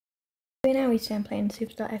Now we stand playing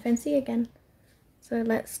Superstar FNC again. So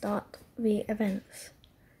let's start the events.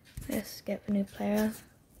 Let's get the new player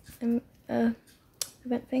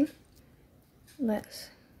event thing.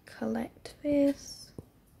 Let's collect this.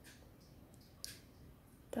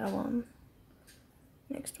 That one.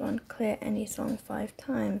 Next one, clear any song 5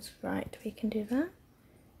 times. Right, we can do that.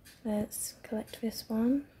 Let's collect this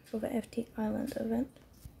one for the FT Island event.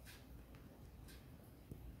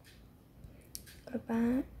 Go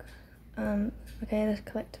back. Okay, let's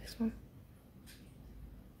collect this one.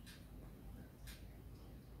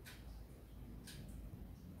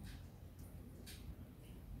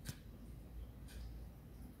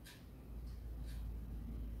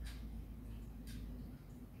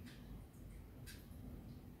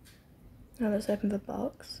 Now let's open the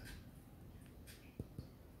box.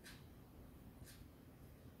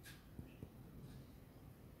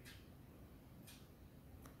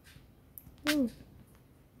 Ooh.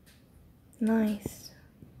 Nice.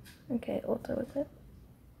 Okay, auto equip.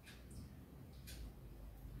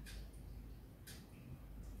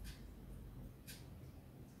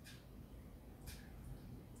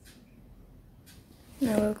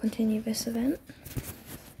 Now we'll continue this event.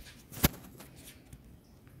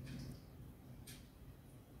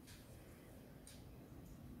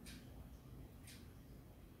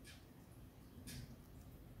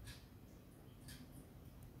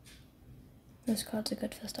 Those cards are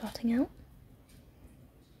good for starting out.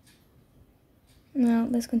 Now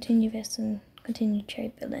let's continue this and continue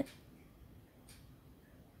trade building.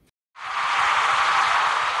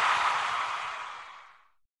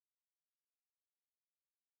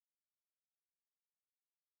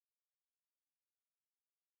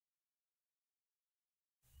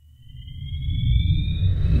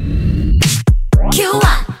 Q1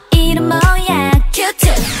 이름 뭐야 Q2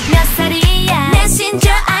 몇 살이야 메신저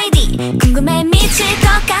아이디 궁금해 미칠 것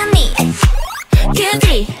같니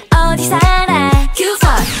Q3 어디 살아 Q4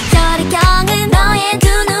 혈액형은 너의 두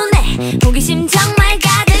눈에 호기심 정말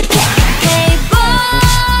가득해 Hey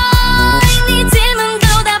boy 네 질문도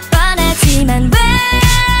답변하지만 왜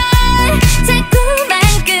자꾸만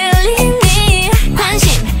끌리니 관심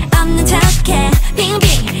없는 척해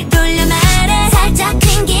빙빙 돌려 말해 살짝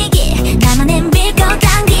튕기기 나만의 밀고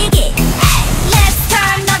당기기 Hey let's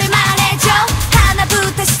turn 너를 말해줘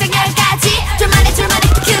하나부터 시작 10까지 줄만해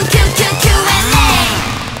Q&A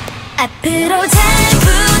앞으로 잘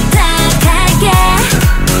부탁할게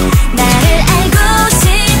나를 알고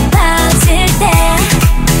싶어질 때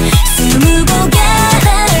 20고개를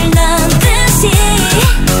넘듯이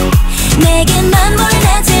내게만 몰라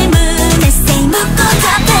질문에 say 묻고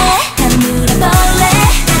답해 다 물어볼래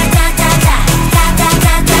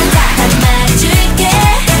바로 말해줄게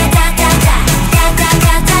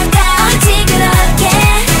어찌 그렇게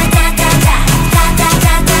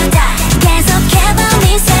계속해봐 네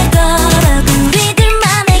사고로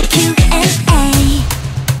우리들만의 Q&A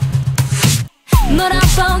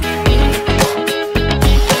물어보기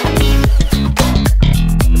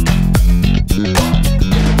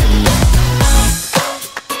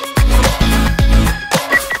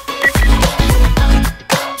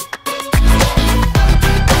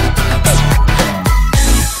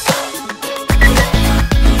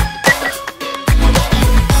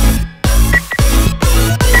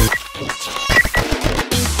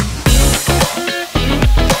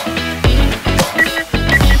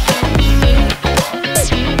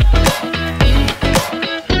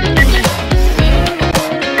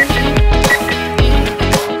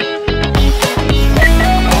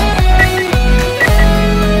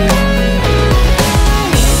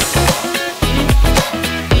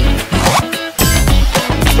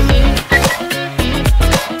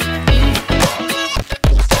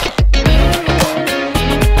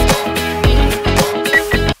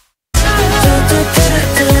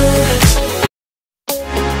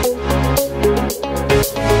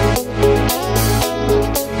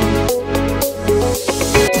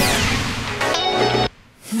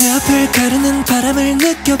가르는 바람을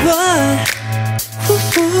느껴봐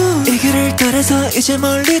이 길을 따라서 이제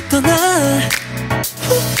멀리 떠나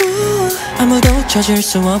아무도 찾을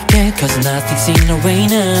수 없게 Cause nothing's in the way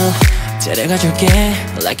now 데려가줄게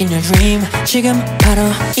Like in your dream 지금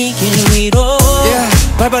바로 이 길 위로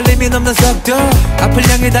발발림이 넘는 속도 앞을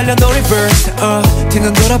향해 달려 no reverse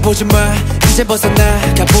뒤는 돌아보지 마 이제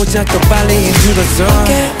벗어나 가보자 또 빨리 into the zone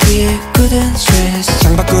어깨 위에 굳은 stress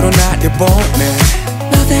창밖으로 나를 보내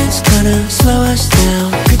Nothing's gonna slow us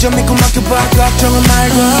down 그저 믿고 맡겨봐 걱정은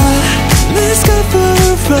말고 Let's go for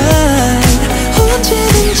a ride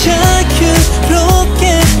언제든 자유롭게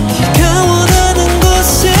네가 원하는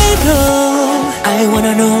곳으로 I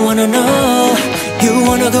wanna know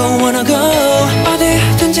wanna go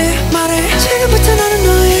어디든지 말해 지금부터 나는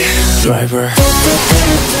너의 driver hey.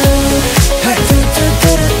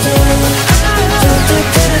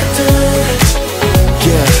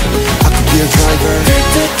 Yeah, I could be a driver hey.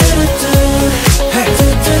 I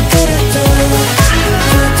could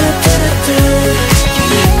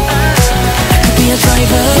be a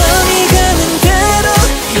driver 맘이 가는 대로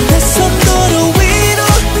내 손도로 위로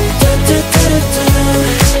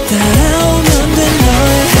따라오면 돼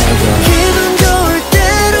너의 기분 좋을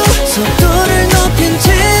대로 속도를 높인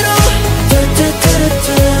채로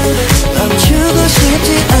멈추고 싶지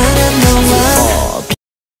않아 너와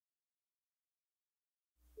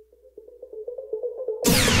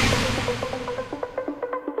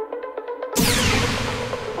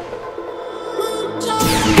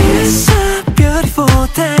It's a beautiful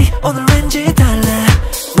day 오늘 왠지 달라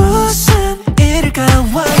무슨 일일까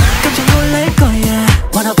와 깜짝 놀랄 거야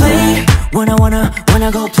Wanna play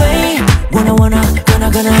wanna go play wanna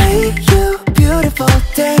gonna Hey you beautiful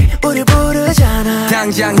day 우리 부르잖아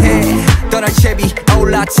당장 해 떠날 채비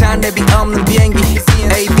올라탄 랩이 없는 비행기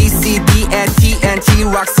A, B, C, D, N, T, N, T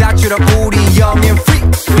락 사주라 우리 영앤 free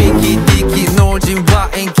삐기 띠기 놀지 마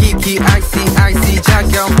and 깊이 icy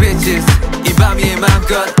차가운 bitches 이 밤 위에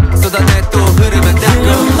맘껏 쏟아내 또 흐르면 닦아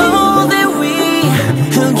You know that we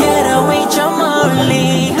can get away 저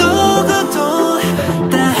멀리 누구도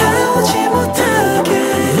따라오지 못하게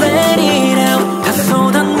Let it out 다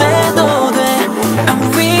쏟아내도 돼 I'm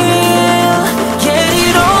real Get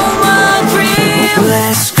it on my dream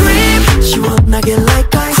Let's scream 시원하게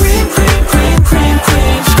like ice Cream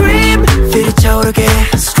Scream 필이 차오르게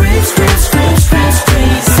Scream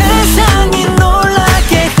세상이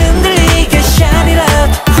놀라게 흔들리게 Shine it out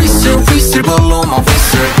Whistle blow my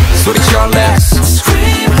whistle 소리쳐 let's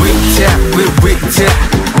scream We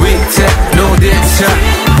tap no data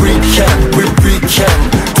We can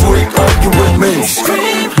do it all you with me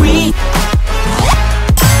Scream we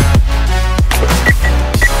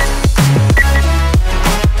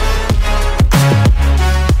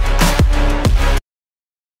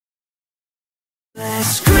Let's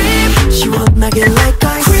scream 시원하게 like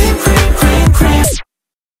ice Cream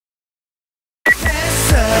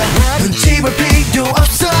눈치 볼 필요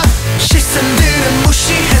없어 시선들은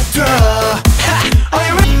무시해둬 Are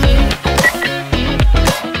you ready?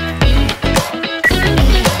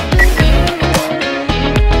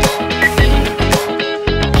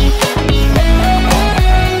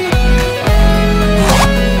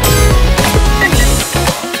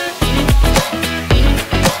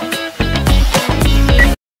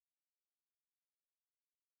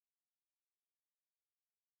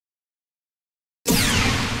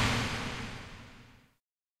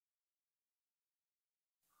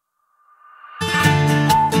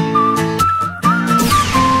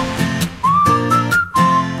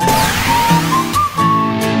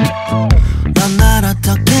 넌 날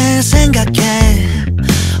어떻게 생각해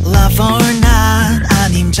Love or not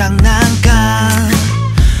아님 장난감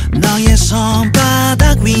너의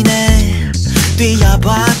손바닥 위네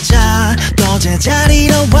뛰어봤자 또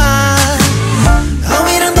제자리로 와 Oh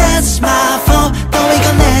we don't that's my fault 또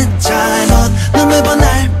이건 내 잘못 눈물 보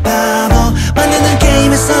날 바보 만드는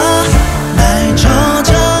게임에서 날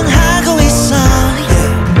조정하고 있어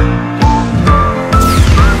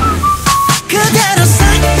그대로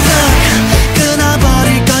살짝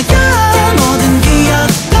끊어버릴 거야 모든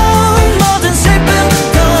기억도 모든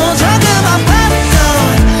슬픔도 조금만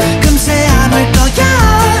봐도 금세 안올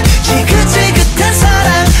거야 지긋지긋한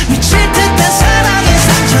사랑 미칠 듯한 사랑의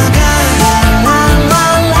상처가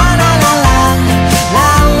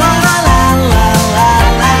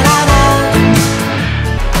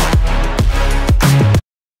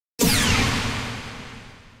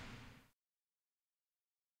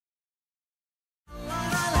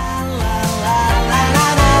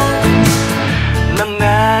넌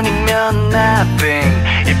아니면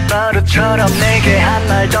nothing 입버릇처럼 내게 한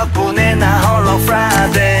말 덕분에 나 홀로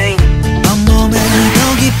Friday 온몸에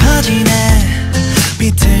더 깊어지네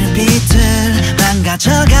비틀비틀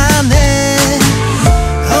망가져가네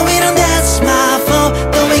Oh we don't that's my fault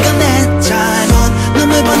또 이건 내 잘못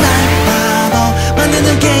눈물 보 날 바보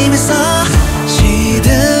만드는 게임에서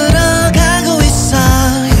시들어가고 있어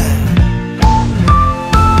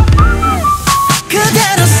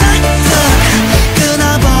그대로 살짝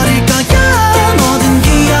끊어버릴 거야 모든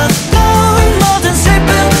기억도 모든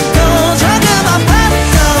슬픔도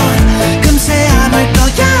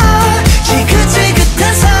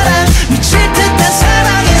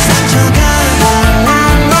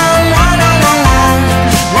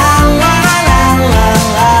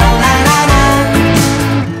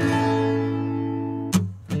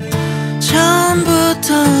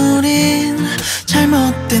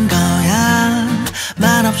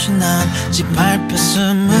난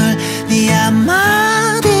짓밟혔음을 네 아마